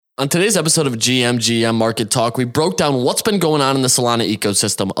On today's episode of GM Market Talk, we broke down what's been going on in the Solana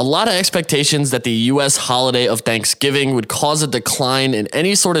ecosystem. A lot of expectations that the US holiday of Thanksgiving would cause a decline in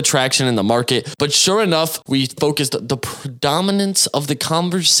any sort of traction in the market. But sure enough, we focused the predominance of the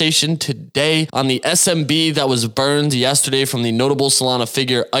conversation today on the SMB that was burned yesterday from the notable Solana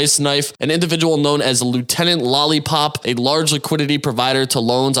figure Ice Knife, an individual known as Lieutenant Lollipop, a large liquidity provider to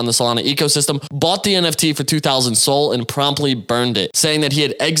loans on the Solana ecosystem, bought the NFT for 2,000 SOL and promptly burned it, saying that he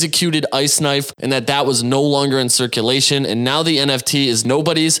had executed Ice Knife and that was no longer in circulation, and now the NFT is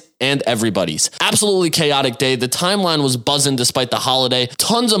nobody's and everybody's. Absolutely chaotic day. The timeline was buzzing despite the holiday.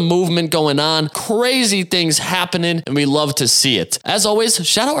 Tons of movement going on, crazy things happening, and we love to see it. As always,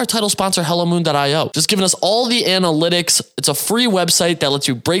 shout out our title sponsor, HelloMoon.io. Just giving us all the analytics. It's a free website that lets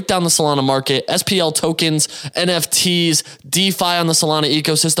you break down the Solana market, SPL tokens, NFTs, DeFi on the Solana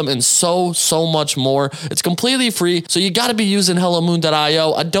ecosystem, and so much more. It's completely free, so you got to be using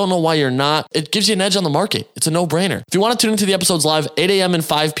HelloMoon.io. I don't know why you're not. It gives you an edge on the market. It's a no-brainer. If you want to tune into the episodes live, 8 a.m. and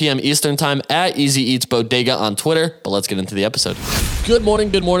 5 p.m. Eastern time at Easy Eats Bodega on Twitter. But let's get into the episode. Good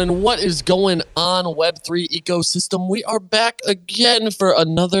morning. What is going on, Web3 ecosystem? We are back again for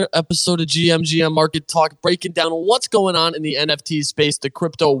another episode of GM Market Talk, breaking down what's going on in the NFT space, the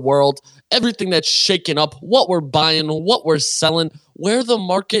crypto world, everything that's shaking up, what we're buying, what we're selling, where the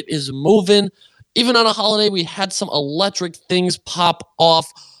market is moving. Even on a holiday, we had some electric things pop off.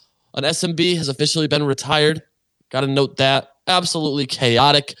 An SMB has officially been retired. Got to note that. Absolutely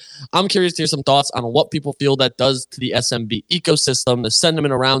chaotic. I'm curious to hear some thoughts on what people feel that does to the SMB ecosystem, the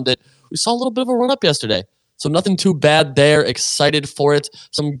sentiment around it. We saw a little bit of a run-up yesterday, so nothing too bad there. Excited for it.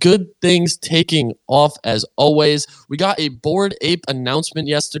 Some good things taking off as always. We got a Bored Ape announcement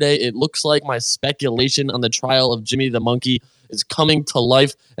yesterday. It looks like my speculation on the trial of Jimmy the Monkey is coming to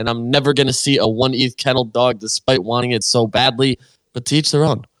life, and I'm never going to see a 1 ETH kennel dog despite wanting it so badly, but to each their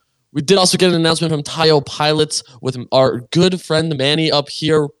own. We did also get an announcement from Tayo Pilots with our good friend Manny up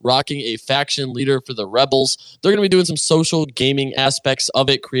here rocking a faction leader for the Rebels. They're going to be doing some social gaming aspects of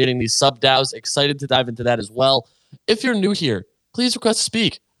it, creating these sub-DAOs. Excited to dive into that as well. If you're new here, please request to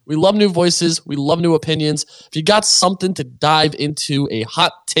speak. We love new voices. We love new opinions. If you got something to dive into, a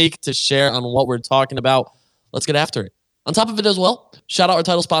hot take to share on what we're talking about, let's get after it. On top of it as well, shout out our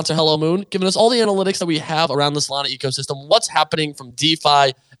title sponsor, Hello Moon, giving us all the analytics that we have around the Solana ecosystem, what's happening from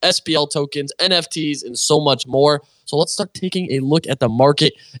DeFi, SPL tokens, NFTs, and so much more. So let's start taking a look at the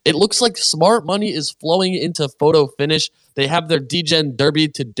market. It looks like smart money is flowing into Photo Finish. They have their DGen Derby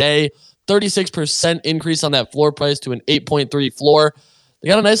today, 36% increase on that floor price to an 8.3 floor. They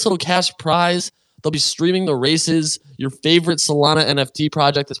got a nice little cash prize. They'll be streaming the races. Your favorite Solana NFT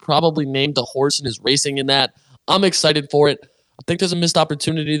project is probably named the horse and is racing in that. I'm excited for it. I think there's a missed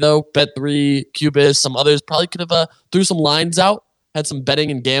opportunity, though. Bet3, Cubis, some others probably could have threw some lines out, had some betting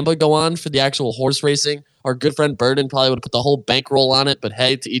and gambling go on for the actual horse racing. Our good friend Burden probably would have put the whole bankroll on it, but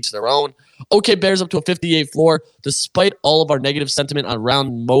hey, to each their own. OK Bears up to a 58 floor. Despite all of our negative sentiment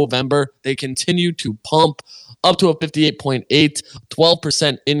around Movember, they continue to pump up to a 58.8,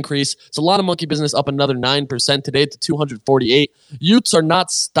 12% increase. Solana Monkey Business up another 9% today to 248. Utes are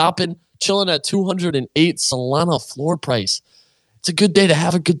not stopping. Chilling at 208 Solana floor price. It's a good day to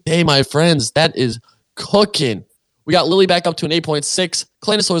have a good day, my friends. That is cooking. We got Lily back up to an 8.6.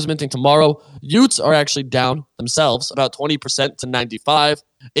 Claynosaur is minting tomorrow. Utes are actually down themselves about 20% to 95.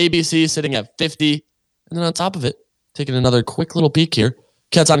 ABC sitting at 50. And then on top of it, taking another quick little peek here.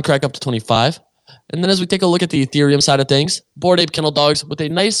 Cats on Crack up to 25. And then as we take a look at the Ethereum side of things, Bored Ape Kennel Dogs with a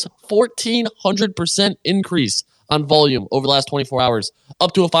nice 1,400% increase on volume over the last 24 hours,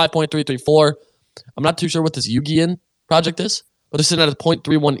 up to a 5.334. I'm not too sure what this Yugian project is, but it's sitting at a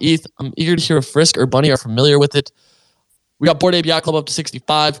 0.31 ETH. I'm eager to hear if Frisk or Bunny are familiar with it. We got Bored Ape Yacht Club up to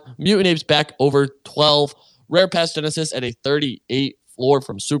 65. Mutant Apes back over 12. Rare Pass Genesis at a 38 floor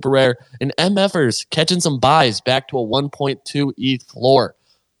from Super Rare. And MFers catching some buys back to a 1.2 ETH floor.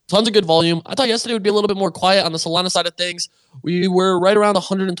 Tons of good volume. I thought yesterday would be a little bit more quiet on the Solana side of things. We were right around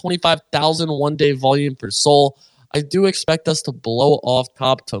 125,000 one-day volume per Sol. I do expect us to blow off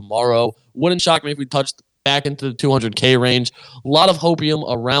top tomorrow. Wouldn't shock me if we touched back into the 200K range. A lot of hopium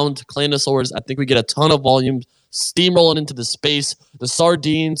around Claynosaurs. I think we get a ton of volume steamrolling into the space. The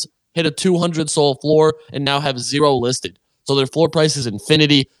Sardines hit a 200 SOL floor and now have 0 listed. So their floor price is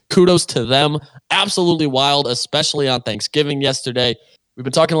infinity. Kudos to them. Absolutely wild, especially on Thanksgiving yesterday. We've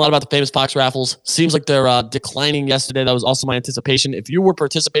been talking a lot about the famous Fox raffles. Seems like they're declining yesterday. That was also my anticipation. If you were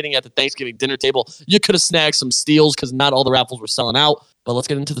participating at the Thanksgiving dinner table, you could have snagged some steals because not all the raffles were selling out. But let's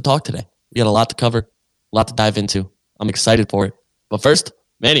get into the talk today. We got a lot to cover, a lot to dive into. I'm excited for it. But first,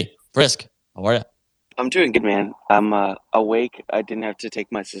 Manny, Frisk, how are you? I'm doing good, man. I'm awake. I didn't have to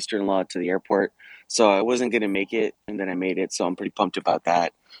take my sister-in-law to the airport, so I wasn't gonna make it, and then I made it, so I'm pretty pumped about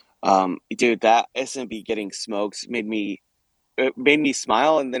that. Dude, that SMB getting smokes made me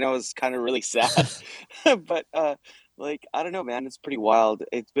smile, and then I was kind of really sad. But like I don't know, man, it's pretty wild.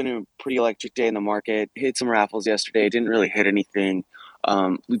 It's been a pretty electric day in the market. Hit some raffles yesterday. Didn't really hit anything.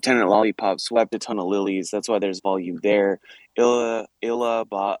 Lieutenant Lollipop swept a ton of lilies. That's why there's volume there. Illa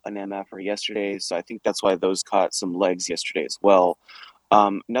bought an MFR yesterday, so I think that's why those caught some legs yesterday as well.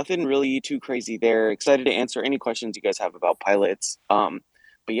 Nothing really too crazy there. Excited to answer any questions you guys have about pilots.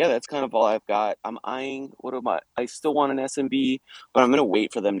 But yeah, that's kind of all I've got. I'm eyeing, what am I still want an SMB, but I'm gonna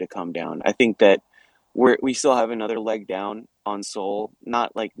wait for them to come down. I think that we still have another leg down on Sol.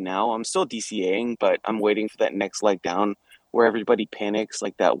 Not like now. I'm still DCAing, but I'm waiting for that next leg down where everybody panics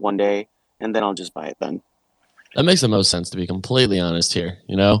like that one day, and then I'll just buy it then. That makes the most sense, to be completely honest here.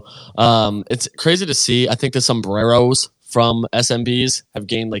 It's crazy to see. I think the sombreros from SMBs have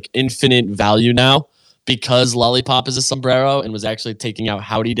gained like infinite value now because Lollipop is a sombrero and was actually taking out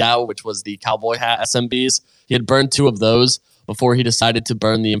Howdy Dow, which was the cowboy hat SMBs. He had burned two of those before he decided to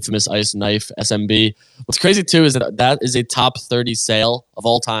burn the infamous Ice Knife SMB. What's crazy too is that is a top 30 sale of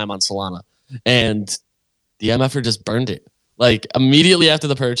all time on Solana. And the MFer just burned it. Like immediately after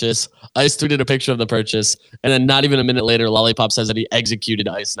the purchase, Ice tweeted a picture of the purchase, and then not even a minute later, Lollipop says that he executed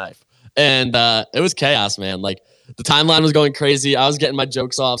Ice Knife, and it was chaos, man. Like the timeline was going crazy. I was getting my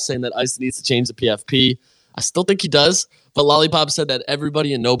jokes off saying that Ice needs to change the PFP. I still think he does, but Lollipop said that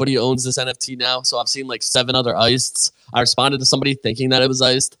everybody and nobody owns this NFT now. So I've seen like 7 other iced. I responded to somebody thinking that it was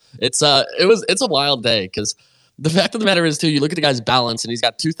iced. It's a wild day because the fact of the matter is, too, you look at the guy's balance, and he's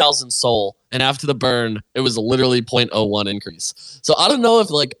got 2,000 soul, and after the burn, it was literally 0.01 increase. So I don't know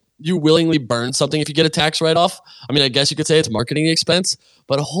if, like, you willingly burn something if you get a tax write-off. I mean, I guess you could say it's marketing expense,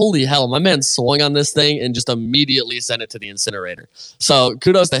 but holy hell, my man swung on this thing and just immediately sent it to the incinerator. So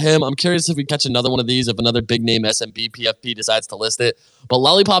kudos to him. I'm curious if we catch another one of these, if another big-name SMB PFP decides to list it. But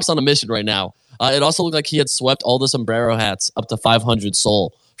Lollipop's on a mission right now. It also looked like he had swept all the sombrero hats up to 500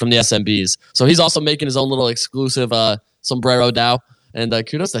 soul from the SMBs. So he's also making his own little exclusive sombrero DAO. And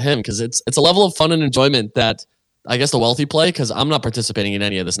kudos to him because it's a level of fun and enjoyment that I guess the wealthy play because I'm not participating in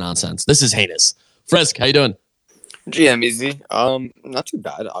any of this nonsense. This is heinous. Frisk, how you doing? GM easy. Not too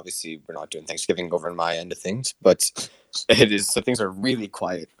bad. Obviously, we're not doing Thanksgiving over on my end of things, but it is. So things are really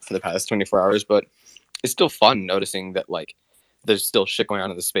quiet for the past 24 hours, but it's still fun noticing that like there's still shit going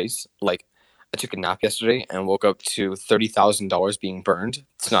on in the space. Like I took a nap yesterday and woke up to $30,000 being burned.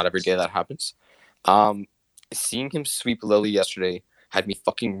 It's not every day that happens. Seeing him sweep Lily yesterday had me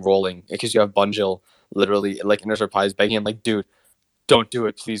fucking rolling because you have Bunjil literally like in his replies begging him like, dude, don't do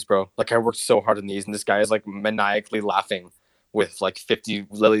it, please, bro. Like I worked so hard on these, and this guy is like maniacally laughing with like 50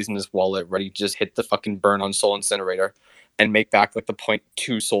 lilies in his wallet, ready to just hit the fucking burn on Soul Incinerator and make back like the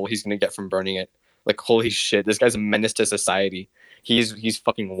 0.2 soul he's gonna get from burning it. Like holy shit, this guy's a menace to society. He's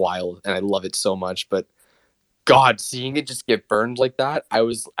fucking wild, and I love it so much. But God, seeing it just get burned like that, I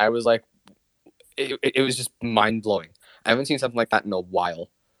was like, it was just mind blowing. I haven't seen something like that in a while.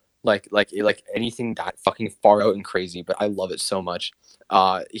 Like anything that fucking far out and crazy, but I love it so much.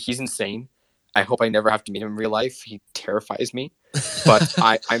 He's insane. I hope I never have to meet him in real life. He terrifies me, but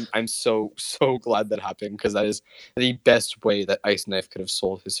I'm so glad that happened because that is the best way that Ice Knife could have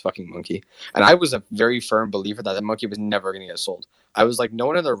sold his fucking monkey. And I was a very firm believer that monkey was never gonna get sold. I was like, no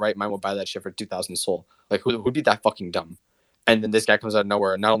one in their right mind will buy that shit for 2,000 soul. Like who'd be that fucking dumb? And then this guy comes out of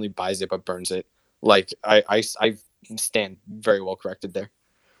nowhere and not only buys it but burns it. Like I stand very well corrected there.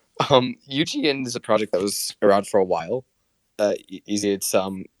 UGN is a project that was around for a while. Easy, it's I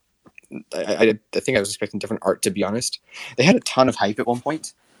think I was expecting different art, to be honest. They had a ton of hype at one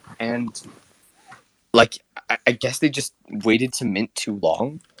point, and like I guess they just waited to mint too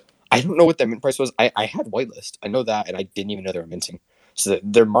long. I don't know what their mint price was. I had whitelist, I know that, and I didn't even know they were minting. So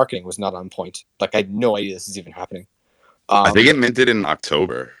their marketing was not on point. Like I had no idea this is even happening. I think it minted in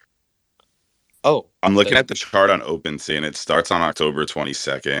October. Oh, I'm looking at the chart on OpenSea, and it starts on October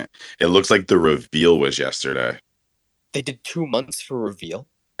 22nd. It looks like the reveal was yesterday. they did 2 months for reveal.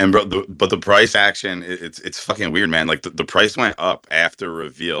 And bro, but the price action, it's fucking weird, man. Like the price went up after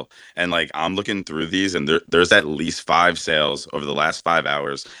reveal, and like I'm looking through these, and there's at least 5 sales over the last 5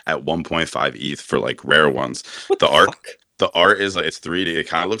 hours at 1.5 ETH for like rare ones. What The the art, fuck? the art is like it's 3D. It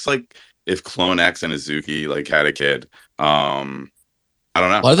kind of looks like if Clone X and Azuki like had a kid. I don't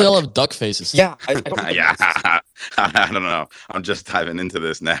know. Why do they all have duck faces? Yeah, I don't. Yeah, I don't know. I'm just diving into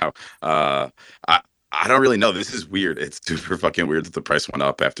this now. I I don't really know. This is weird. It's super fucking weird that the price went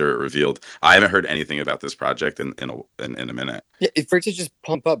up after it revealed. I haven't heard anything about this project in a minute. Yeah, for it to just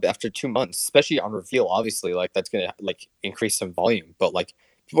pump up after 2 months, especially on reveal, obviously, like that's gonna like increase some volume. But like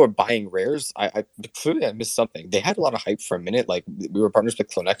people are buying rares. I clearly I missed something. They had a lot of hype for a minute. Like we were partners with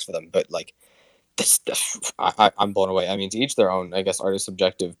Clonex for them, but like I'm blown away. I mean, to each their own. I guess art is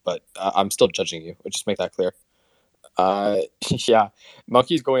subjective, but I'm still judging you. Just make that clear. Yeah,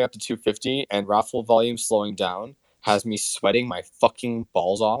 Monkey's going up to 250, and raffle volume slowing down has me sweating my fucking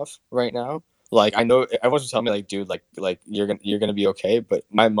balls off right now. Like I know everyone's telling me like, dude, like you're gonna be okay, but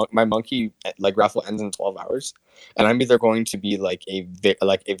my monkey like raffle ends in 12 hours, and I'm either going to be like a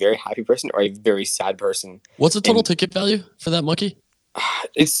very happy person or a very sad person. What's the total ticket value for that monkey?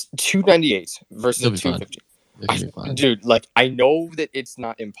 It's 298 versus 250. Dude, like I know that it's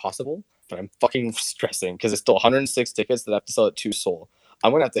not impossible, but I'm fucking stressing because it's still 106 tickets that I have to sell at 2 sold.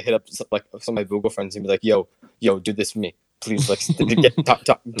 I'm gonna have to hit up like some of my Google friends and be like, yo, do this for me, please. Like,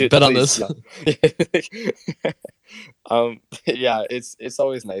 bet on this. Yeah, it's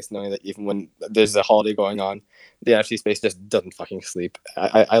always nice knowing that even when there's a holiday going on, the NFT space just doesn't fucking sleep.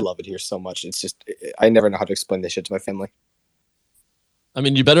 I love it here so much. It's just I never know how to explain this shit to my family. I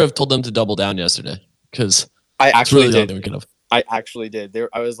mean, you better have told them to double down yesterday because I actually did. I actually did.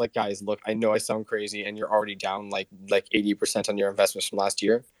 I was like, guys, look, I know I sound crazy, and you're already down like 80% on your investments from last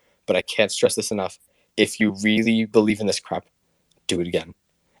year, but I can't stress this enough. If you really believe in this crap, do it again.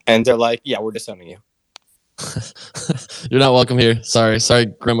 And they're like, yeah, we're disowning you. You're not welcome here. Sorry,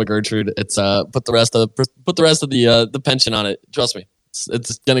 Grandma Gertrude. It's put the rest of the pension on it. Trust me,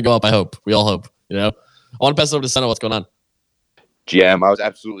 it's gonna go up. I hope. We all hope. You know. I want to pass it over to Senna. What's going on? GM, I was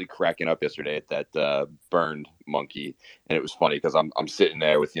absolutely cracking up yesterday at that burned monkey, and it was funny because I'm sitting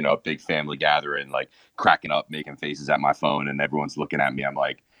there with a big family gathering, like cracking up, making faces at my phone, and everyone's looking at me. I'm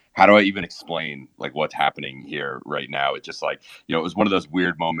like, how do I even explain like what's happening here right now? It's just like it was one of those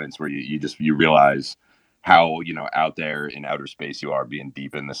weird moments where you realize how out there in outer space you are, being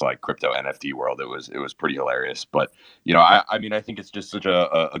deep in this like crypto NFT world. It was pretty hilarious. But I mean, I think it's just such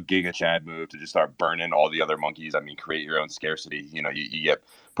a Giga Chad move to just start burning all the other monkeys. I mean, create your own scarcity. You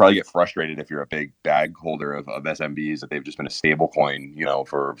probably get frustrated if you're a big bag holder of SMBs that they've just been a stable coin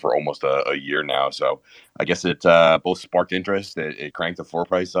for almost a year now. So I guess it both sparked interest. It cranked the floor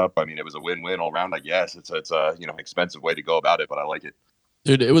price up. I mean, it was a win-win all around. I guess it's a expensive way to go about it, but I like it.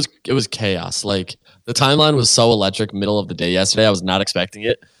 Dude, it was chaos. Like the timeline was so electric middle of the day yesterday. I was not expecting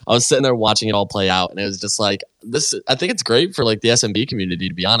it. I was sitting there watching it all play out, and it was just like this. I think it's great for like the SMB community,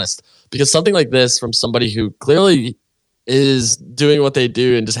 to be honest, because something like this from somebody who clearly is doing what they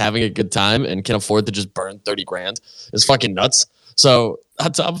do and just having a good time and can afford to just burn 30 grand is fucking nuts. So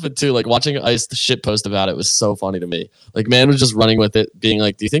on top of it too, like watching Ice the shit post about it was so funny to me. Like man was just running with it, being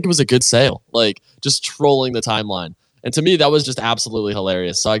like, "Do you think it was a good sale?" Like just trolling the timeline. And to me, that was just absolutely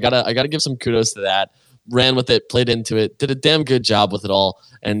hilarious. So I gotta give some kudos to that. Ran with it, played into it, did a damn good job with it all.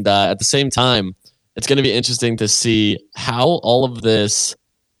 And at the same time, it's going to be interesting to see how all of this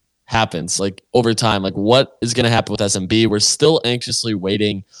happens, like over time. Like what is going to happen with SMB? We're still anxiously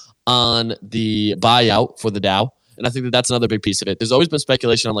waiting on the buyout for the DAO. And I think that that's another big piece of it. There's always been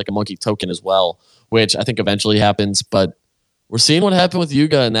speculation on like a monkey token as well, which I think eventually happens. But we're seeing what happened with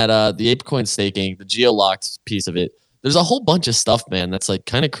Yuga and that the ApeCoin staking, the geo-locked piece of it. There's a whole bunch of stuff, man, that's like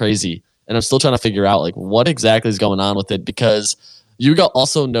kind of crazy. And I'm still trying to figure out like what exactly is going on with it, because Yuga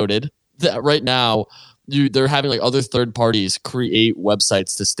also noted that right now they're having like other third parties create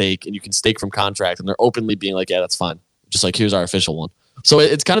websites to stake, and you can stake from contract, and they're openly being like, yeah, that's fine. Just like, here's our official one. So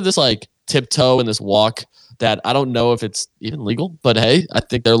it's kind of this like tiptoe and this walk that I don't know if it's even legal, but hey, I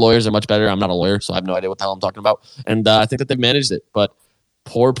think their lawyers are much better. I'm not a lawyer, so I have no idea what the hell I'm talking about. And I think that they've managed it, but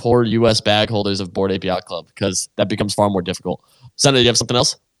poor US bag holders of Bored Ape Yacht Club, because that becomes far more difficult. Senator, do you have something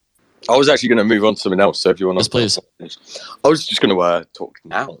else? I was actually going to move on to something else. So if you want to, yes, please. I was just going to talk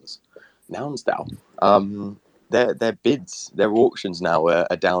Nouns DAO. Their bids, their auctions now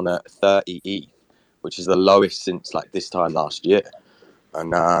are down at 30 ETH, which is the lowest since like this time last year.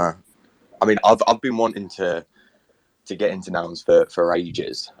 And I mean, I've been wanting to get into Nouns for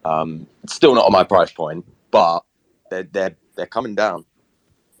ages. It's still not on my price point, but they're coming down.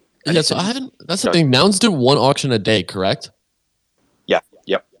 And yeah, so I haven't. That's the thing. Nouns do one auction a day, correct? Yeah.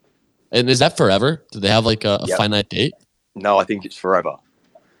 Yep. And is that forever? Do they have like a finite date? No, I think it's forever.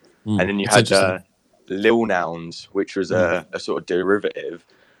 And then you had Lil Nouns, which was a sort of derivative,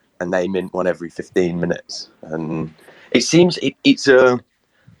 and they mint one every 15 minutes. And it seems it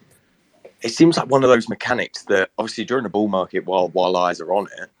seems like one of those mechanics that obviously during the bull market, while eyes are on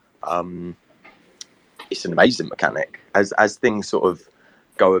it, it's an amazing mechanic. As things sort of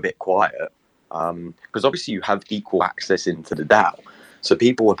go a bit quiet, because obviously you have equal access into the DAO. So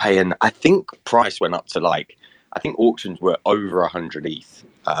people were paying, I think price went up to like, I think auctions were over 100 ETH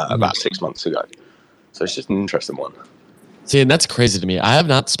about 6 months ago. So it's just an interesting one. See, and that's crazy to me. I have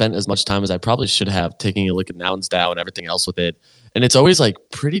not spent as much time as I probably should have taking a look at Nouns DAO and everything else with it. And it's always like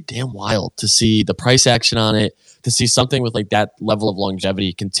pretty damn wild to see the price action on it, to see something with like that level of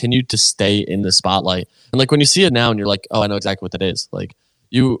longevity continue to stay in the spotlight. And like when you see it now and you're like, oh, I know exactly what that is. Like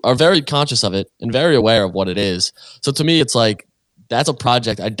you are very conscious of it and very aware of what it is. So to me, it's like, that's a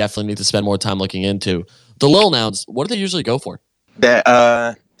project I definitely need to spend more time looking into. The Lil Nouns, what do they usually go for?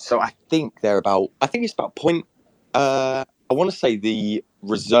 So I think it's about point, I want to say the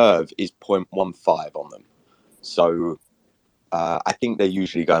reserve is 0.15 on them. So I think they're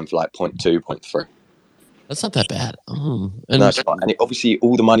usually going for like 0.2, 0.3. That's not that bad. And that's fine. And obviously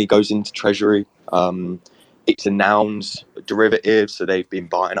all the money goes into treasury. It's a Nouns derivative, so they've been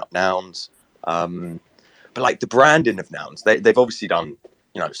buying up Nouns. But like the branding of Nouns, they've obviously done,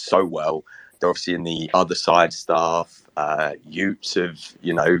 so well. They're obviously in the other side stuff. Utes have,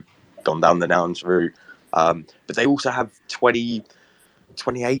 gone down the Nouns route. But they also have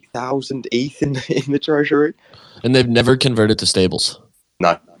 28,000 ETH in the treasury. And they've never converted to stables.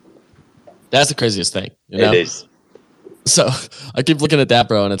 No. That's the craziest thing. It is. So I keep looking at that,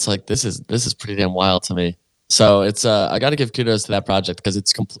 bro, and it's like, this is pretty damn wild to me. So it's I got to give kudos to that project because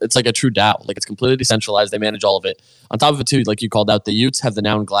it's like a true DAO. Like it's completely decentralized. They manage all of it. On top of it too, like you called out, the Utes have the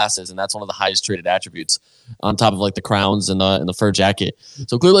Noun glasses, and that's one of the highest traded attributes. On top of like the crowns and the fur jacket.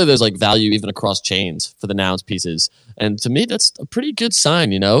 So clearly there's like value even across chains for the Nouns pieces. And to me, that's a pretty good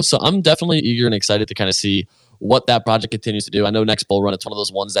sign, So I'm definitely eager and excited to kind of see what that project continues to do. I know next bull run, it's one of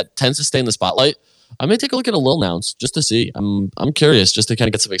those ones that tends to stay in the spotlight. I may take a look at a Lil Nouns just to see. I'm curious just to kind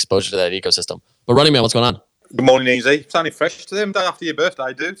of get some exposure to that ecosystem. But Running Man, what's going on? Good morning, Easy. Sounding fresh to them day after your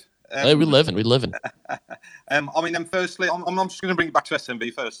birthday, dude. Hey, we living. Firstly, I'm just going to bring it back to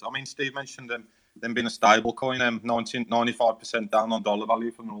SMB first. Steve mentioned them being a stable coin, 95% down on dollar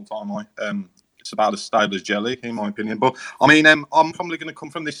value from an all-time high. It's about as stable as jelly, in my opinion. But I'm probably going to come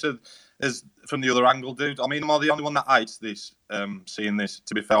from this as from the other angle, dude. Am I the only one that hates this? Seeing this,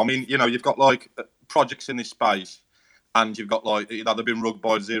 to be fair, you've got like projects in this space. And you've got they've been rugged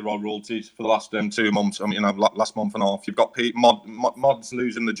by zero royalties for the last 2 months. Last month and a half. You've got mods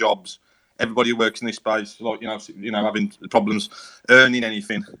losing the jobs. Everybody who works in this space, having problems earning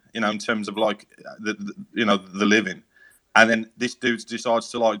anything, in terms of the living. And then this dude decides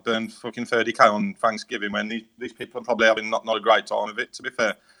to burn fucking 30k on Thanksgiving when these people are probably having not a great time of it. To be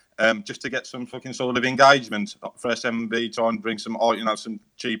fair, just to get some fucking sort of engagement for SMB, try and bring some some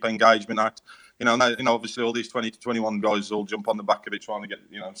cheap engagement out. Obviously all these 20 to 21 guys all jump on the back of it trying to get,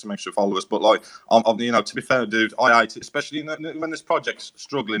 some extra followers. But to be fair, dude, I hate it, especially when this project's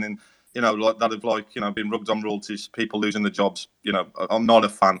struggling and, that have been rugged on royalties, people losing their jobs. I'm not a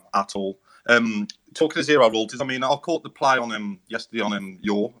fan at all. Talking of zero royalties, I caught the play on yesterday on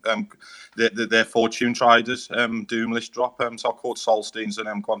their Fortune Traders Doom list drop. So I caught Solsteins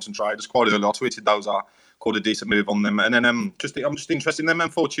and Quantum Traders quite early. I tweeted those out, caught a decent move on them, and then I'm just interested in them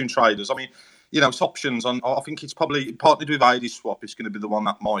Fortune Traders. It's options on. I think it's probably partnered with ID Swap. It's going to be the one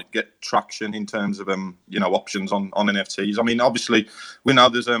that might get traction in terms of options on NFTs. Obviously we know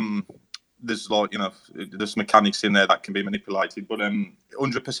there's there's mechanics in there that can be manipulated, but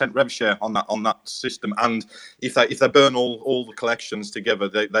 100% rev share on that system. And if they burn all the collections together,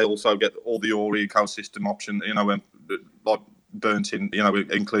 they also get all the Ore ecosystem option, burnt in,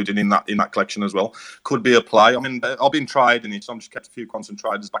 included in that collection as well. Could be a play. I've been trading it, so I'm just kept a few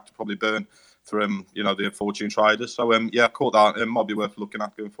concentrators back to probably burn for the Fortune Traders. So I caught that. Might be worth looking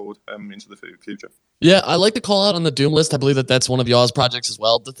at going forward into the future. Yeah, I like the call out on the Doom list. I believe that's one of y'all's projects as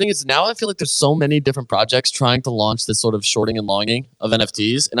well. The thing is, now I feel like there's so many different projects trying to launch this sort of shorting and longing of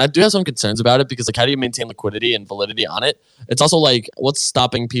NFTs, and I do have some concerns about it because how do you maintain liquidity and validity on it? It's also what's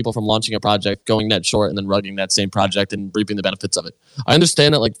stopping people from launching a project, going net short, and then rugging that same project and reaping the benefits of it? I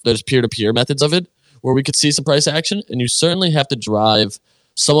understand that there's peer-to-peer methods of it where we could see some price action, and you certainly have to drive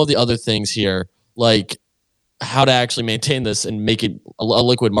some of the other things here, like how to actually maintain this and make it a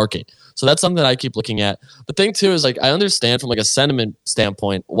liquid market. So that's something that I keep looking at. The thing too is I understand from a sentiment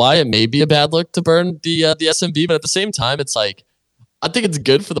standpoint why it may be a bad look to burn the SMB, but at the same time, it's I think it's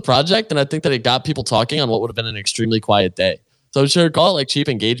good for the project, and I think that it got people talking on what would have been an extremely quiet day. So sure, call it cheap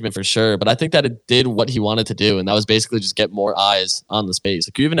engagement for sure, but I think that it did what he wanted to do, and that was basically just get more eyes on the space.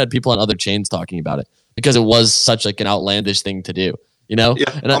 You even had people on other chains talking about it because it was such an outlandish thing to do. Yeah,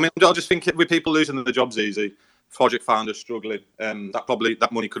 and I just think with people losing their jobs easy, project founders struggling. That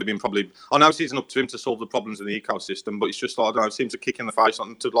money could have been probably. I know it isn't up to him to solve the problems in the ecosystem, but it's just like I don't know. It seems to kick in the face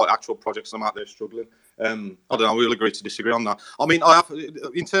to like actual projects that are out there struggling. I don't know. We'll agree to disagree on that. I mean, I have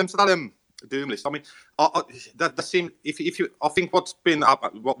in terms of that doom list. I mean, that seem if you. I think what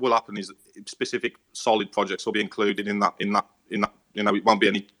will happen is specific solid projects will be included in that. You know, it won't be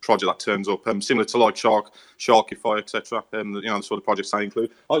any project that turns up. Similar to like Sharkify, etc. You know, the sort of projects they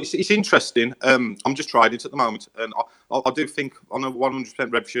include. It's interesting. I'm just trying it at the moment, and I do think on a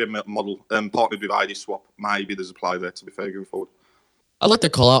 100% rev share model, partnered with ID Swap, maybe there's a play there. To be fair, going forward. I'd like to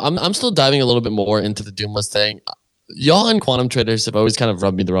call out. I'm still diving a little bit more into the doom list thing. Y'all and quantum traders have always kind of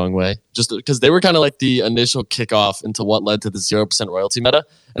rubbed me the wrong way, just because they were kind of like the initial kickoff into what led to the 0% royalty meta,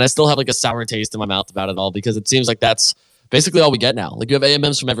 and I still have like a sour taste in my mouth about it all because it seems like that's basically all we get now. Like you have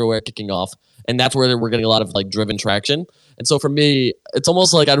AMMs from everywhere kicking off, and that's where we're getting a lot of like driven traction. And so for me, it's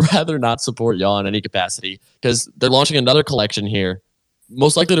almost like I'd rather not support y'all in any capacity because they're launching another collection here,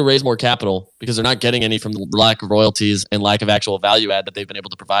 most likely to raise more capital because they're not getting any from the lack of royalties and lack of actual value add that they've been able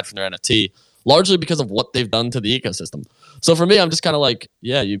to provide from their NFT, largely because of what they've done to the ecosystem. So for me, I'm just kind of like,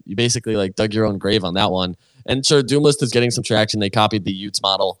 yeah, you basically like dug your own grave on that one. And sure, Doomlist is getting some traction. They copied the Utes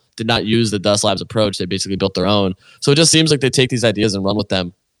model, did not use the Dust Labs approach. They basically built their own. So it just seems like they take these ideas and run with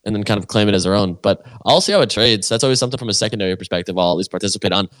them and then kind of claim it as their own. But I'll see how it trades. That's always something from a secondary perspective I'll at least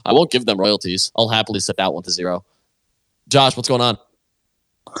participate on. I won't give them royalties. I'll happily sit out 1-0. Josh, what's going on?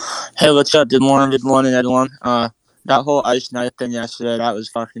 Hey, what's up? Good morning, everyone. That whole Ice Knife thing yesterday, that was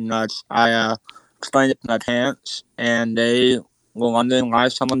fucking nuts. I explained it to my parents, and they were wondering why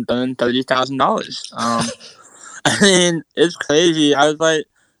someone burned $30,000. I mean, it's crazy. I was like,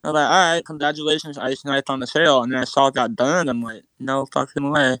 all right, congratulations, Ice Knife, on the sale. And then I saw it got burned. I'm like, no fucking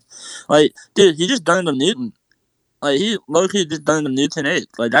way. Like, dude, he just burned a Newton. Like, he low-key just burned a Newton 8.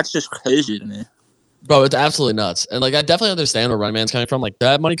 Like, that's just crazy to me. Bro, it's absolutely nuts. And like, I definitely understand where Runman's coming from. Like,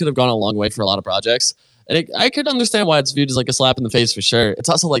 that money could have gone a long way for a lot of projects. And I could understand why it's viewed as like a slap in the face for sure. It's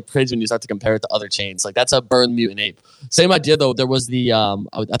also like crazy when you start to compare it to other chains. Like that's a burn mutant ape. Same idea though. There was the I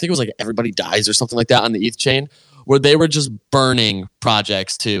think it was like Everybody Dies or something like that on the ETH chain, where they were just burning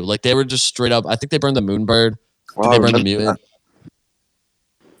projects too. Like they were just straight up. I think they burned the Moonbird. Wow, they burned the mutant.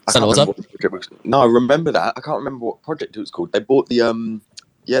 Son, what's up? No, I remember that. I can't remember what project it was called. They bought the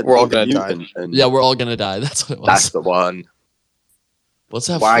We're all gonna die. Yeah, we're all gonna die. That's what it was. That's the one. What's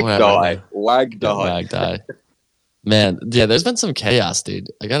that? Wag die. Wag die. Wag die. Man, yeah, there's been some chaos,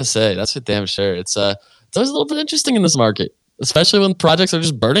 dude. I gotta say, that's for damn sure. It's always a little bit interesting in this market, especially when projects are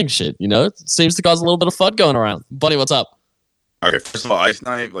just burning shit. You know, it seems to cause a little bit of FUD going around. Buddy, what's up? Okay, first of all, Ice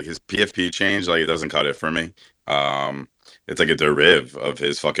Knife, like his PFP change, like it doesn't cut it for me. It's like a derivative of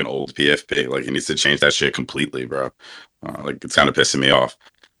his fucking old PFP. Like he needs to change that shit completely, bro. Like it's kind of pissing me off.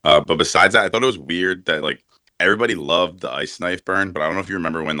 But besides that, I thought it was weird that like everybody loved the Ice Knife burn, but I don't know if you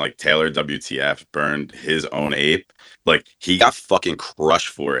remember when like Taylor WTF burned his own ape. Like he got fucking crushed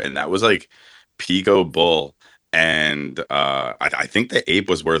for it, and that was like Pico Bull. And I think the ape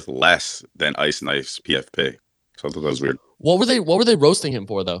was worth less than Ice Knife's PFP. So I thought that was weird. What were they roasting him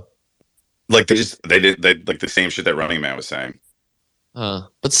for though? Like they did like the same shit that Running Man was saying.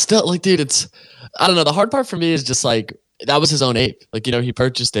 But still, like, dude, I don't know. The hard part for me is just like that was his own ape. Like, you know, he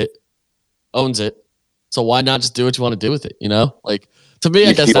purchased it, owns it. So why not just do what you want to do with it? You know, like to me,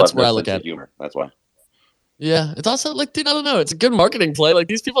 I guess that's where I look at it. Humor. That's why. Yeah, it's also like, dude, I don't know. It's a good marketing play. Like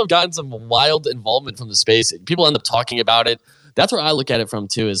these people have gotten some wild involvement from the space. People end up talking about it. That's where I look at it from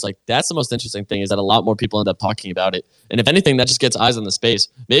too. Is like that's the most interesting thing is that a lot more people end up talking about it. And if anything, that just gets eyes on the space.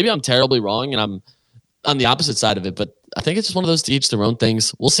 Maybe I'm terribly wrong and I'm on the opposite side of it, but I think it's just one of those to each their own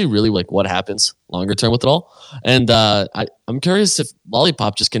things. We'll see really like what happens longer term with it all. And I'm curious if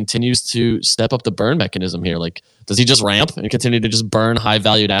Lollipop just continues to step up the burn mechanism here. Like, does he just ramp and continue to just burn high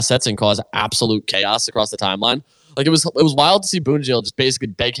valued assets and cause absolute chaos across the timeline? Like it was wild to see Boonjill just basically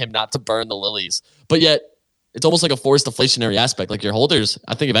beg him not to burn the lilies, but yet it's almost like a forced deflationary aspect. Like your holders,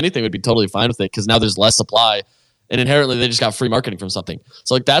 I think if anything would be totally fine with it because now there's less supply and inherently they just got free marketing from something.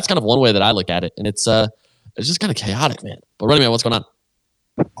 So like that's kind of one way that I look at it. And it's just kind of chaotic, man. But Running Man, what's going on?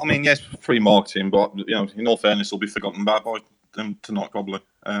 I mean, yes, free marketing, but you know, in all fairness, it'll be forgotten about by them tonight probably.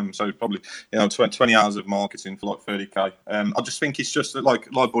 So probably 20 hours of marketing for like 30k. I just think it's just like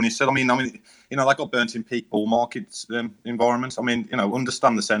Bunny said. I mean, they got burnt in peak bull market environments. I mean,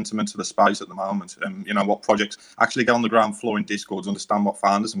 understand the sentiment of the space at the moment. What projects actually get on the ground floor in Discords, understand what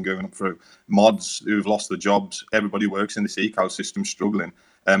founders are going through, mods who've lost their jobs, everybody who works in this ecosystem struggling.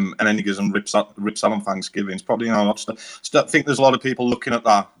 And then he goes and rips out on Thanksgiving. It's probably, I think there's a lot of people looking at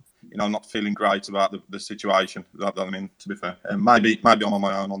that, not feeling great about the situation that I'm in, to be fair. Maybe I'm on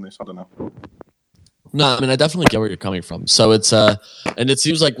my own on this, I don't know. No, I mean, I definitely get where you're coming from. So it's and it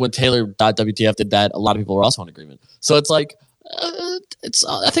seems like when Taylor.WTF did that, a lot of people were also in agreement. So it's like, I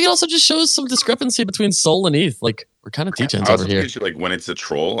think it also just shows some discrepancy between Soul and ETH. Like, we're kind of teachings I over also here. think like when it's a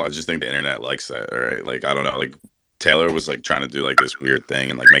troll, I just think the internet likes that. Right? Like I don't know. Like Taylor was like trying to do like this weird thing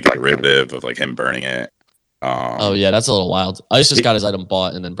and like make a derivative of like him burning it. Oh yeah, that's a little wild. Ice just got his item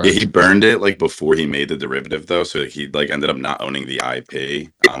bought and then burned. He burned it like before he made the derivative though, so he like ended up not owning the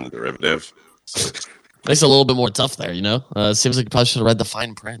IP on the derivative. So, makes it a little bit more tough there, you know? Seems like you probably should have read the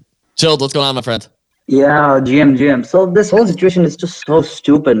fine print. Chilled, what's going on, my friend? Yeah, GM. So this whole situation is just so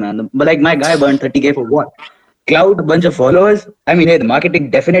stupid, man. But like my guy burned 30K for what? Cloud, a bunch of followers. I mean, hey, the marketing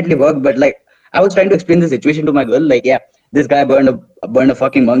definitely worked, but like I was trying to explain the situation to my girl. Like, yeah, this guy burned a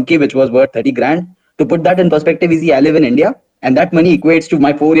fucking monkey, which was worth 30 grand. To put that in perspective, I live in India, and that money equates to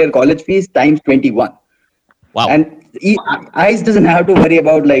my 4-year college fees times 21. Wow. And Ice doesn't have to worry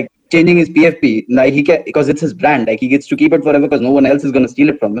about like changing his PFP. Like he can, because it's his brand. Like he gets to keep it forever because no one else is gonna steal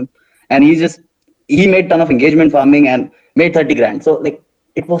it from him. And he made ton of engagement farming and made 30 grand. So like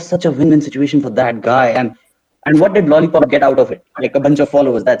it was such a win-win situation for that guy. And what did Lollipop get out of it? Like a bunch of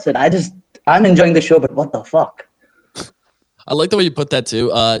followers. That's it. I'm enjoying the show, but what the fuck? I like the way you put that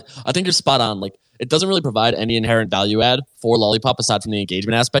too. I think you're spot on. Like it doesn't really provide any inherent value add for Lollipop aside from the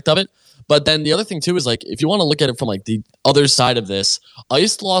engagement aspect of it. But then the other thing too is like if you want to look at it from like the other side of this,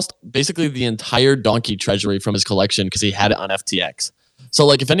 Ice lost basically the entire donkey treasury from his collection because he had it on FTX. So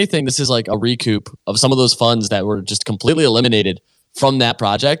like if anything, this is like a recoup of some of those funds that were just completely eliminated from that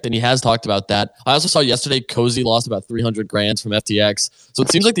project, and he has talked about that. I also saw yesterday Cozy lost about 300 grand from FTX. So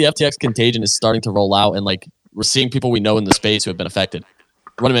it seems like the FTX contagion is starting to roll out, and like we're seeing people we know in the space who have been affected.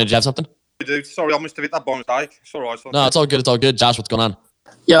 Running man, did you have something? Dude, sorry, I must have hit that bonus die. It's all right. No, it's all good. It's all good. Josh, what's going on?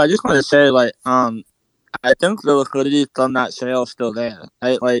 Yeah, I just want to say, like, I think the liquidity from that sale is still there.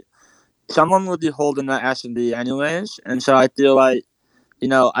 Right? Like, someone would be holding that S&B anyways, and so I feel like, you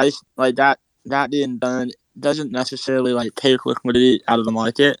know, that being done doesn't necessarily like take liquidity out of the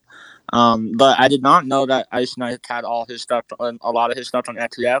market. But I did not know that Ice Knife had all his stuff, a lot of his stuff on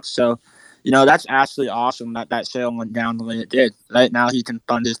FTX. So, you know, that's actually awesome that sale went down the way it did. Right now, he can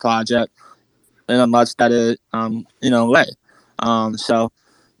fund his project in a much better, way. So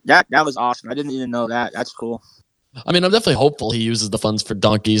that was awesome. I didn't even know that. That's cool. I mean, I'm definitely hopeful he uses the funds for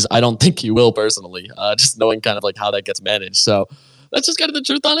donkeys. I don't think he will personally, just knowing kind of like how that gets managed. So that's just kind of the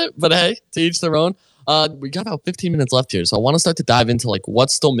truth on it. But hey, to each their own. We got about 15 minutes left here. So I want to start to dive into like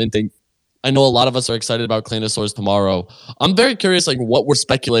what's still minting. I know a lot of us are excited about Cleanosaurus tomorrow. I'm very curious like what we're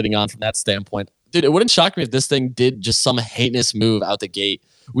speculating on from that standpoint. Dude, it wouldn't shock me if this thing did just some heinous move out the gate.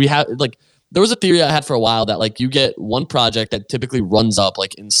 We have like there was a theory I had for a while that like you get one project that typically runs up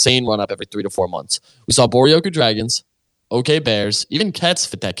like insane run up every 3 to 4 months. We saw Boryoku Dragons, OK Bears, even Kets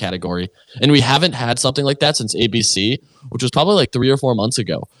fit that category. And we haven't had something like that since ABC, which was probably like 3 or 4 months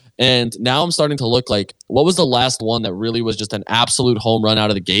ago. And now I'm starting to look like what was the last one that really was just an absolute home run out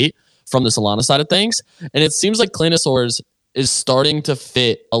of the gate from the Solana side of things. And it seems like Cleanosaurus is starting to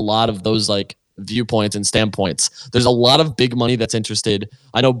fit a lot of those like viewpoints and standpoints. There's a lot of big money that's interested.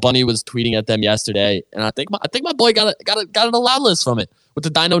 I know Bunny was tweeting at them yesterday, and I think my boy got an allowed list from it with the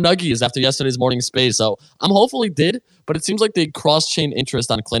Dino Nuggies after yesterday's morning space. So I'm hopeful he did, but it seems like the cross-chain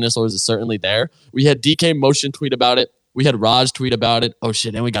interest on Cleanosaurus is certainly there. We had DK Motion tweet about it. We had Raj tweet about it. Oh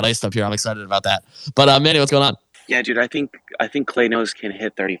shit, and we got Iced up here. I'm excited about that. But Manny, what's going on? Yeah, dude, I think Claynos can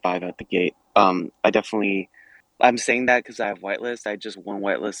hit 35 at the gate. I'm saying that because I have whitelist. I just won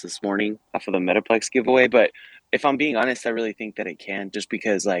whitelist this morning off of the Metaplex giveaway. But if I'm being honest, I really think that it can, just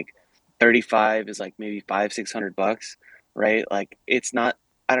because like 35 is like maybe $500-600, right? Like it's not.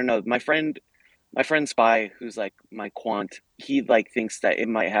 I don't know. My friend Spy, who's like my quant, he like thinks that it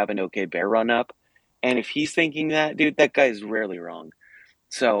might have an OK bear run up, and if he's thinking that, dude, that guy is rarely wrong.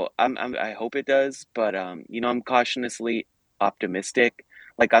 So I hope it does, but I'm cautiously optimistic.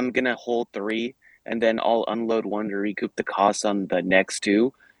 Like I'm gonna hold 3, and then I'll unload 1 to recoup the costs on the next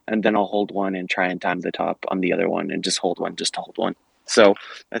 2, and then I'll hold 1 and try and time the top on the other one, and just hold 1 just to hold 1. So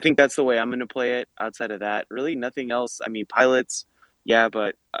I think that's the way I'm gonna play it. Outside of that, really nothing else. I mean, pilots, yeah,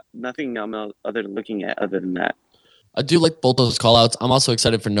 but nothing I'm other looking at other than that. I do like both those callouts. I'm also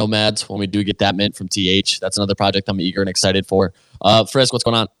excited for Nomads when we do get that mint from TH. That's another project I'm eager and excited for. Frisk, what's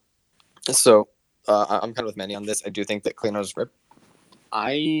going on? So I'm kind of with Manny on this. I do think that Cleano's rip.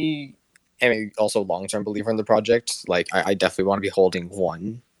 I am also a long-term believer in the project. Like I definitely want to be holding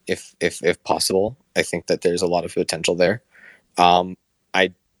 1 if possible. I think that there's a lot of potential there.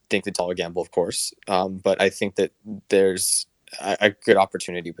 I think it's all a gamble, of course. But I think that there's a good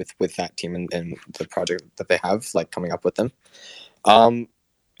opportunity with that team and the project that they have like coming up with them.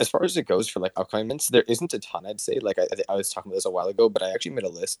 as far as it goes for like upcoming mints, there isn't a ton, I'd say. Like I was talking about this a while ago, but I actually made a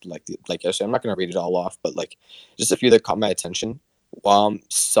list like yesterday. I'm not gonna read it all off, but like just a few that caught my attention.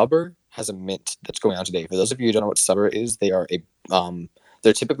 Subber has a mint that's going on today. For those of you who don't know what Subber is, they are a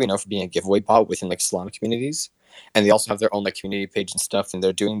they're typically known for being a giveaway bot within like Solana communities, and they also have their own like community page and stuff. And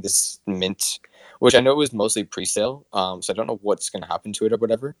they're doing this mint, which I know is mostly pre-sale. So I don't know what's gonna happen to it or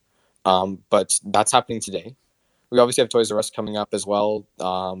whatever. But that's happening today. We obviously have Toys R Us coming up as well.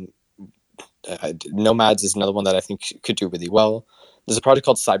 Nomads is another one that I think could do really well. There's a project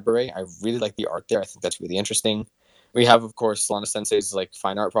called Cyberray. I really like the art there. I think that's really interesting. We have, of course, Solana Sensei's like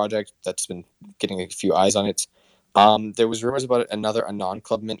fine art project that's been getting a few eyes on it. There was rumors about another Anon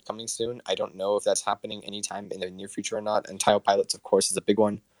Club mint coming soon. I don't know if that's happening anytime in the near future or not. And Tile Pilots, of course, is a big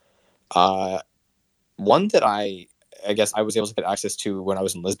one. One that I guess I was able to get access to when I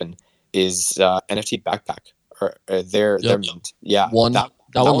was in Lisbon is NFT Backpack. Or their mint. Yeah. That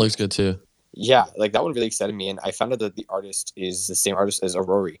one looks good too. Yeah, like that one really excited me, and I found out that the artist is the same artist as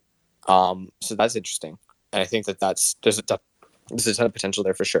Aurori. So that's interesting, and I think that there's a ton of potential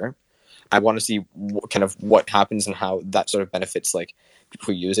there for sure. I want to see what happens and how that sort of benefits like people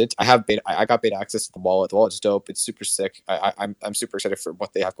who use it. I got beta access to the wallet. The wallet's dope. It's super sick. I'm super excited for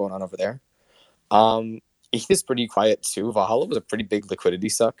what they have going on over there. ETH is pretty quiet too. Valhalla was a pretty big liquidity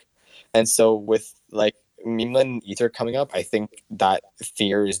suck, and so with like Memeland and Ether coming up, I think that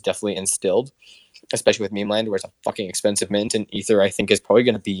fear is definitely instilled, especially with Memeland, where it's a fucking expensive mint, and Ether I think is probably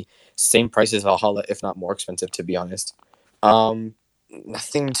going to be same price as Valhalla, if not more expensive, to be honest.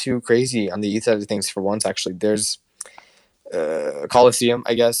 Nothing too crazy on the ETH side of things for once. Actually, there's Coliseum,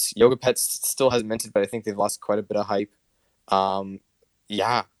 I guess. Yoga Pets still hasn't minted, but I think they've lost quite a bit of hype.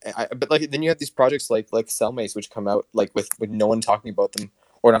 Yeah, but like then you have these projects like Cellmates, which come out like with no one talking about them,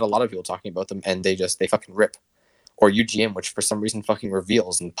 or not a lot of people talking about them, and they fucking rip. Or UGM, which for some reason fucking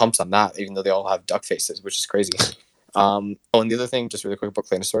reveals and pumps on that, even though they all have duck faces, which is crazy. And the other thing, just really quick about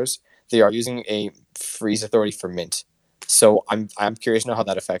Claynosaurus, they are using a freeze authority for mint. So I'm curious to know how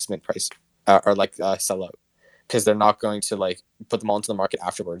that affects mint price or sellout, because they're not going to like put them all into the market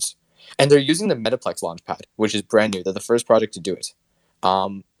afterwards. And they're using the Metaplex Launchpad, which is brand new. They're the first project to do it.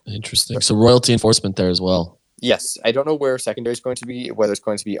 Interesting. So royalty enforcement there as well. Yes, I don't know where secondary is going to be, whether it's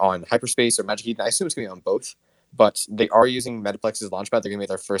going to be on Hyperspace or Magic Eden. I assume it's going to be on both, but they are using Metaplex's Launchpad. They're going to be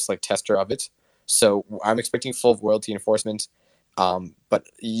their first like tester of it. So I'm expecting full royalty enforcement. But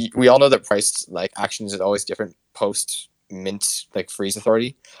we all know that price like actions is always different post mint like freeze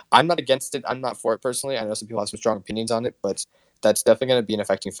authority. I'm not against it. I'm not for it personally. I know some people have some strong opinions on it, but that's definitely going to be an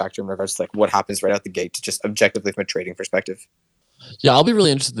affecting factor in regards to like what happens right out the gate, just objectively from a trading perspective. Yeah, I'll be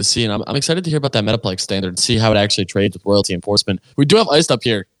really interested to see, and I'm excited to hear about that Metaplex standard and see how it actually trades with royalty enforcement. We do have Iced up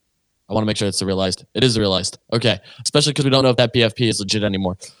here. I want to make sure it's the realized. It is the realized. Okay, especially because we don't know if that PFP is legit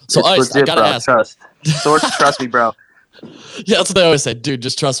anymore. So it's Iced, legit, I gotta bro. ask. Trust. Source, trust me, bro. Yeah, that's what they always say, dude.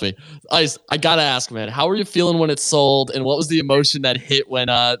 Just trust me. Iced, I gotta ask, man. How were you feeling when it sold, and what was the emotion that hit when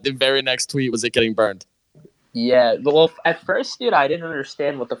the very next tweet was it getting burned? Yeah, well, at first, dude, I didn't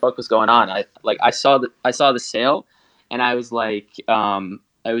understand what the fuck was going on. I saw the sale, and I was like, I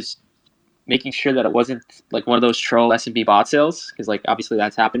was making sure that it wasn't like one of those troll S&P bot sales, because like obviously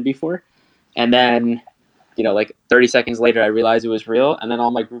that's happened before. And then, like 30 seconds later, I realized it was real, and then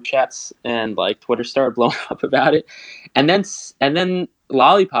all my group chats and like Twitter started blowing up about it. And then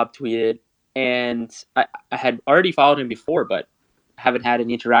Lollipop tweeted, and I had already followed him before, but haven't had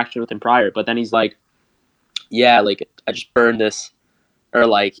any interaction with him prior. But then he's like, yeah, like I just burned this. Or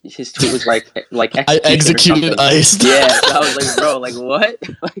like his tweet was like I executed Iced. Yeah, so I was like, bro, like what?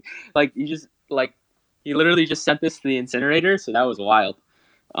 like you just like you literally just sent this to the incinerator, so that was wild.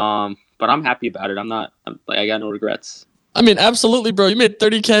 But I'm happy about it. I got no regrets. I mean, absolutely, bro. You made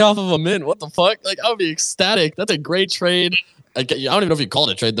 30K off of a mint. What the fuck? Like, I would be ecstatic. That's a great trade. I don't even know if you called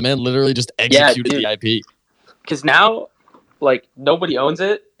it a trade. The man literally just executed the IP. Because now, like, nobody owns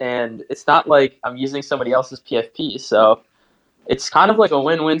it, and it's not like I'm using somebody else's PFP, so it's kind of like a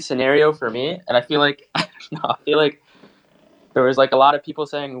win-win scenario for me. And I feel like there was like a lot of people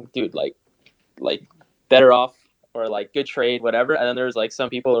saying, dude, like better off, or like good trade, whatever. And then there was like some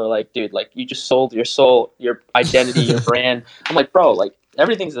people who are like, dude, like you just sold your soul, your identity, your brand. I'm like, bro, like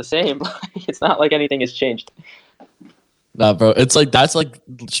everything's the same. It's not like anything has changed. Nah, bro, it's like that's like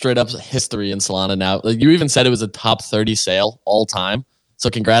straight up history in Solana now. Like you even said it was a top 30 sale all time. So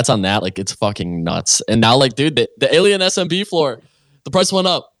congrats on that. Like it's fucking nuts. And now like, dude, the Alien SMB floor, the price went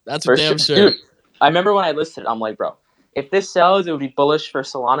up. That's for damn sure. Dude, I remember when I listed it, I'm like, bro, if this sells, it would be bullish for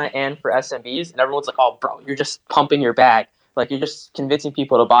Solana and for SMBs. And everyone's like, oh, bro, you're just pumping your bag. Like you're just convincing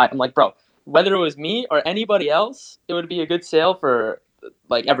people to buy. I'm like, bro, whether it was me or anybody else, it would be a good sale for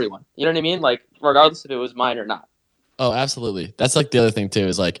like everyone. You know what I mean? Like regardless if it was mine or not. Oh, absolutely. That's like the other thing too.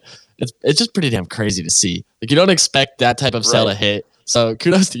 Is like it's just pretty damn crazy to see. Like you don't expect that type of sale to hit. So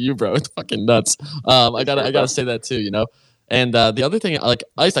kudos to you, bro. It's fucking nuts. I gotta say that too. You know. And the other thing, like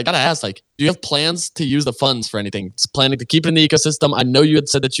Ice, I gotta ask, like, do you have plans to use the funds for anything? Planning to keep it in the ecosystem? I know you had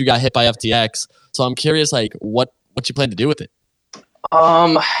said that you got hit by FTX, so I'm curious, like, what you plan to do with it?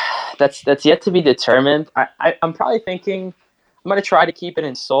 That's yet to be determined. I'm probably thinking I'm gonna try to keep it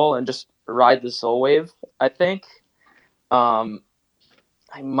in Sol and just ride the Sol wave. I think.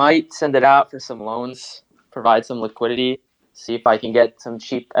 I might send it out for some loans, provide some liquidity, see if I can get some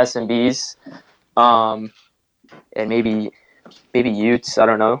cheap SMBs, and maybe Utes. I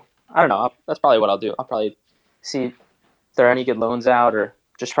don't know. That's probably what I'll do. I'll probably see if there are any good loans out, or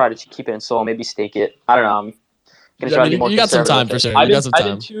just try to keep it in Sol. Maybe stake it. I don't know. I'm gonna try to be more. You got some time for sure.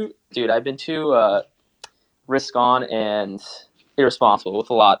 I've been too risk on and irresponsible with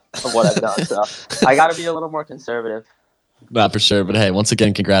a lot of what I've done. So I got to be a little more conservative. Not for sure, but hey, once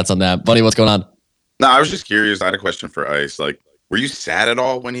again, congrats on that, Bunny. What's going on? No, I was just curious. I had a question for Ice. Like, were you sad at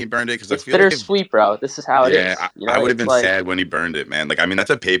all when he burned it? Because it's bittersweet, bro. This is how it is. Yeah, I would have been sad when he burned it, man. Like, I mean, that's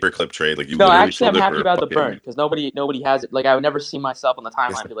a paperclip trade. Like, you. No, actually, I'm happy about the burn because nobody has it. Like, I would never see myself on the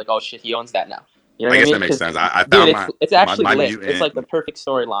timeline and be like, "Oh shit, he owns that now." You know what I mean? That makes sense. I found it's actually my lit. mutant, it's like the perfect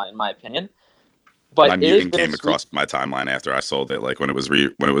storyline, in my opinion. But my mutant came across my timeline after I sold it, like when it was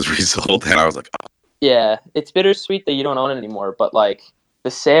resold, and I was like, oh. Yeah, it's bittersweet that you don't own it anymore, but like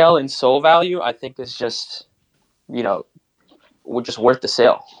the sale in Sol value, I think is just, just worth the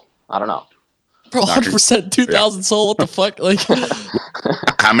sale. I don't know. Bro, 100% 2,000 Sol. What the fuck? Like,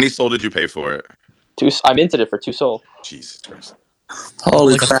 how many Sol did you pay for it? 2. I minted it for 2 Sol. Jesus Christ!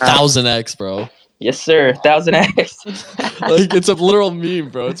 Holy crap! 1,000x, bro. Yes, sir. 1,000x. Like it's a literal meme,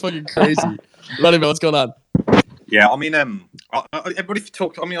 bro. It's fucking crazy. Buddy, what's going on? Yeah, I mean, everybody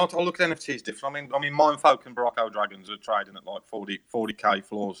talks. I mean, I'll look at NFTs different. I mean, Mindfolk and Barocco Dragons are trading at like 40k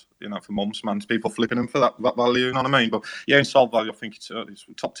floors, for months, man. People flipping them for that value, you know what I mean? But yeah, in Sol value, I think it's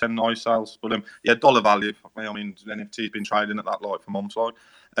top 10 nice sales. But yeah, dollar value. I mean, NFT's been trading at that like for months, like.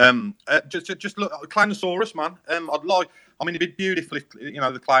 Just look, Clinosaurus, man. It'd be beautiful if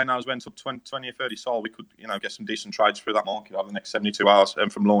the client hours went up 20 or 30 Sol. We could get some decent trades through that market over the next 72 hours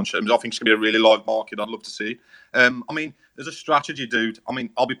from launch. I think it's gonna be a really live market. I'd love to see. As a strategy, dude.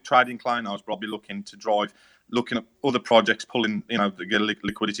 I'll be trading client hours, but I'll be looking at other projects, pulling to get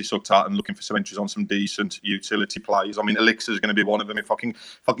liquidity sucked out and looking for some entries on some decent utility plays. Elixir is going to be one of them. If I can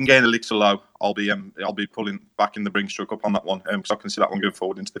get an Elixir low, I'll be pulling back in the Brinks truck up on that one because I can see that one going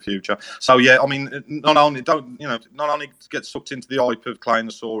forward into the future. So yeah, not only get sucked into the hype of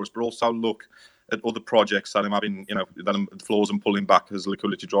Clinosaurus, but also look at other projects that I'm having, that I'm floors and pulling back as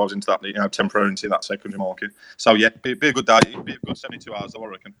liquidity drives into that, temporarily into that secondary market. So yeah, be a good day, be a good 72 hours, I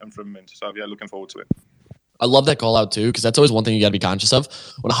reckon, and from mint. So yeah, looking forward to it. I love that call out too, because that's always one thing you got to be conscious of.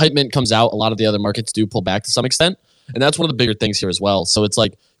 When a hype mint comes out, a lot of the other markets do pull back to some extent, and that's one of the bigger things here as well. So it's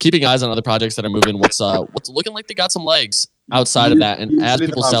like keeping eyes on other projects that are moving. What's looking like they got some legs outside of that, and as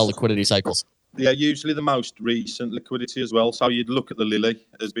people sell liquidity cycles. Yeah, usually the most recent liquidity as well. So you'd look at the Lily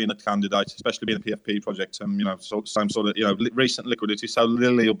as being a candidate, especially being a PFP project. Same sort of recent liquidity. So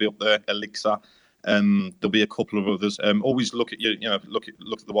Lily will be up there. Elixir. There'll be a couple of others. Always look at look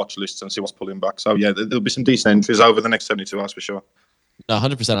at the watch lists and see what's pulling back. So yeah, there'll be some decent entries over the next 72 hours for sure.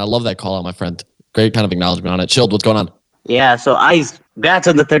 100%. I love that call out, my friend. Great kind of acknowledgement on it. Chilled, what's going on? Yeah, so congrats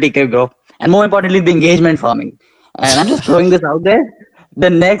on the 30K, bro. And more importantly, the engagement farming. And I'm just throwing this out there. The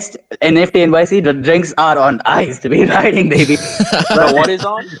next NFT NYC, the drinks are on ice to be riding, baby. So what is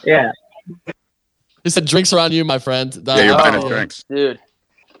on? Yeah. He said drinks are on you, my friend. Yeah, you're buying drinks. Dude.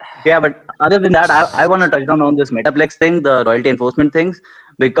 Yeah, but other than that, I want to touch down on this Metaplex thing, the royalty enforcement things,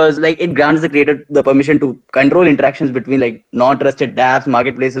 because it grants the creator the permission to control interactions between non-trusted dApps,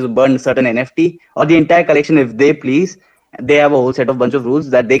 marketplaces who burn certain NFT, or the entire collection if they please. They have a whole set of bunch of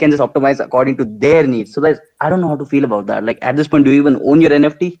rules that they can just optimize according to their needs. So I don't know how to feel about that. At this point, do you even own your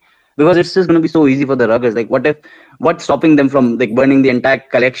NFT? Because it's just going to be so easy for the ruggers. What's stopping them from burning the entire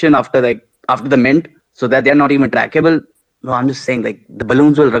collection after the mint so that they're not even trackable? No, I'm just saying, the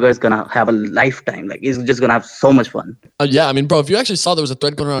Balloons Will Rugger is going to have a lifetime. He's just going to have so much fun. Yeah, bro, if you actually saw, there was a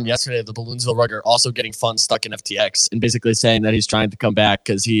thread going around yesterday of the Balloonsville Rugger also getting funds stuck in FTX and basically saying that he's trying to come back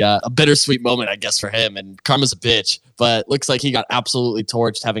because a bittersweet moment, I guess, for him. And karma's a bitch, but looks like he got absolutely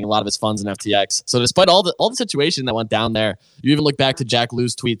torched having a lot of his funds in FTX. So despite all the situation that went down there, you even look back to Jack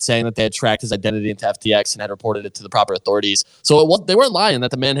Liu's tweet saying that they had tracked his identity into FTX and had reported it to the proper authorities. So they weren't lying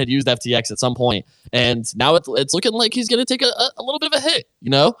that the man had used FTX at some point. And now it's looking like he's going to take a little bit of a hit, you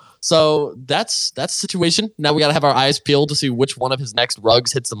know? So that's the situation. Now we got to have our eyes peeled to see which one of his next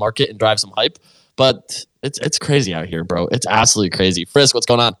rugs hits the market and drive some hype. But it's crazy out here, bro. It's absolutely crazy. Frisk, what's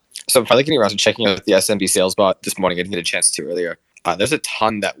going on? So I'm finally getting around to checking out the SMB sales bot this morning. I didn't get a chance to earlier. There's a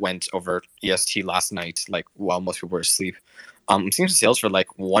ton that went over EST last night, like while most people were asleep. I'm seeing sales for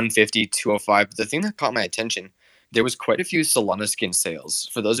like 150, 205. But the thing that caught my attention, there was quite a few Solana skin sales.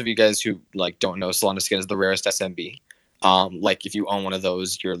 For those of you guys who like don't know, Solana skin is the rarest SMB. Like if you own one of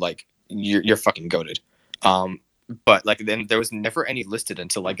those, you're fucking goated. But like then there was never any listed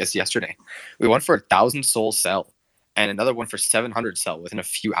until I guess yesterday. We went for 1,000 soul sell and another one for 700 sell within a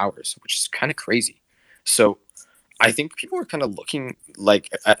few hours, which is kind of crazy. So I think people are kind of looking like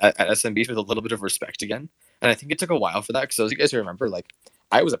at SMBs with a little bit of respect again. And I think it took a while for that because those of you guys who remember, like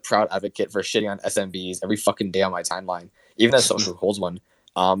I was a proud advocate for shitting on SMBs every fucking day on my timeline, even as someone who holds one.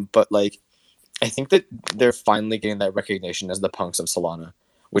 But like I think that they're finally getting that recognition as the punks of Solana,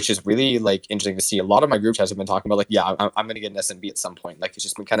 which is really like interesting to see. A lot of my group chats have been talking about like, yeah, I'm going to get an SMB at some point. Like it's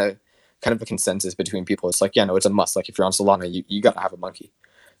just been kind of a consensus between people. It's like, yeah, no, it's a must. Like if you're on Solana, you got to have a monkey.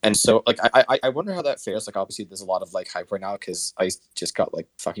 And so like I wonder how that fares. Like obviously there's a lot of like hype right now because I just got like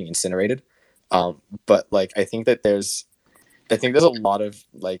fucking incinerated. But like I think there's a lot of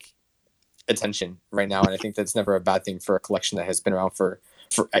like attention right now, and I think that's never a bad thing for a collection that has been around for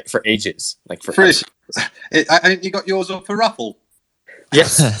ages. Like for Chris, I you got yours up for raffle.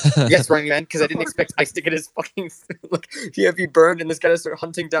 Yes, Running Man, because I didn't expect Ice to get his fucking like PFP burned and this guy to start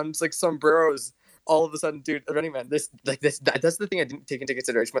hunting down like sombreros all of a sudden, dude. Running Man, that's the thing I didn't take into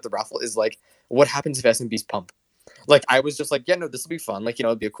consideration with the raffle is like what happens if SMBs pump. Like I was just like, yeah, no, this will be fun. Like, you know,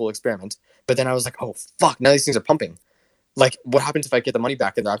 it'd be a cool experiment. But then I was like, oh fuck, now these things are pumping. Like, what happens if I get the money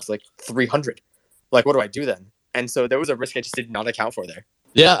back and they're actually like 300? Like, what do I do then? And so there was a risk I just did not account for there.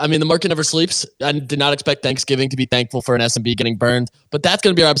 Yeah, I mean, the market never sleeps. I did not expect Thanksgiving to be thankful for an SMB getting burned, but that's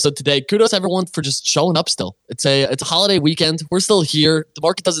going to be our episode today. Kudos everyone for just showing up still. It's a holiday weekend. We're still here. The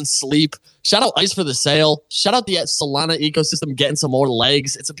market doesn't sleep. Shout out Ice for the sale. Shout out the Solana ecosystem getting some more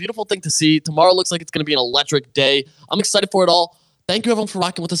legs. It's a beautiful thing to see. Tomorrow looks like it's going to be an electric day. I'm excited for it all. Thank you everyone for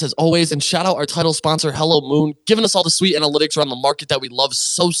rocking with us as always, and shout out our title sponsor, Hello Moon, giving us all the sweet analytics around the market that we love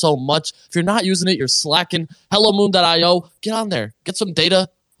so much. If you're not using it, you're slacking. HelloMoon.io, get on there, get some data,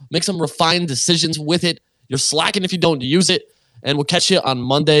 make some refined decisions with it. You're slacking if you don't use it, and we'll catch you on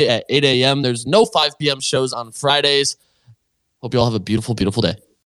Monday at 8 a.m. There's no 5 p.m. shows on Fridays. Hope you all have a beautiful, beautiful day.